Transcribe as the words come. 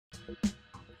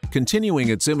Continuing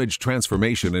its image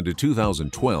transformation into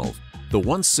 2012, the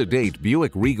once sedate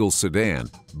Buick Regal sedan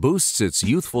boosts its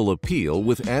youthful appeal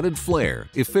with added flair,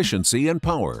 efficiency, and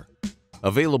power.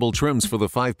 Available trims for the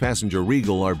 5-passenger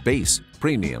Regal are Base,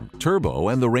 Premium, Turbo,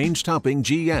 and the range-topping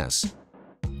GS.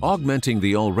 Augmenting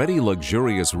the already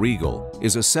luxurious Regal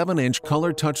is a 7-inch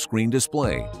color touchscreen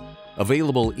display.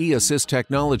 Available e-assist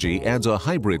technology adds a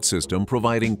hybrid system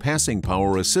providing passing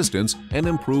power assistance and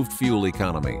improved fuel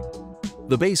economy.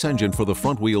 The base engine for the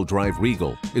front-wheel drive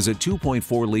Regal is a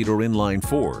 2.4-liter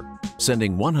inline-4,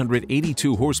 sending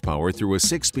 182 horsepower through a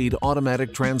 6-speed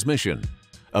automatic transmission.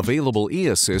 Available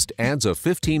e-assist adds a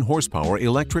 15-horsepower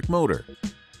electric motor.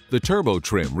 The turbo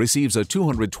trim receives a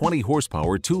 220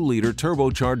 horsepower 2-liter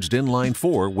turbocharged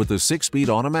inline-4 with a 6-speed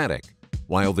automatic,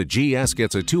 while the GS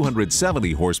gets a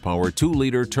 270 horsepower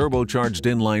 2-liter turbocharged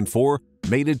inline-4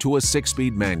 mated to a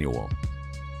 6-speed manual.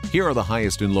 Here are the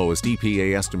highest and lowest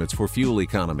EPA estimates for fuel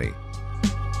economy.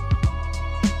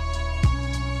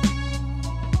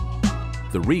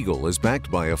 The Regal is backed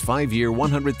by a 5-year,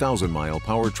 100,000-mile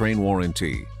powertrain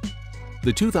warranty.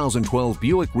 The 2012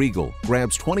 Buick Regal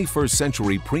grabs 21st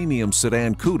century premium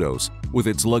sedan kudos with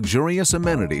its luxurious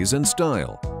amenities and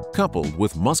style, coupled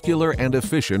with muscular and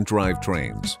efficient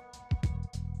drivetrains.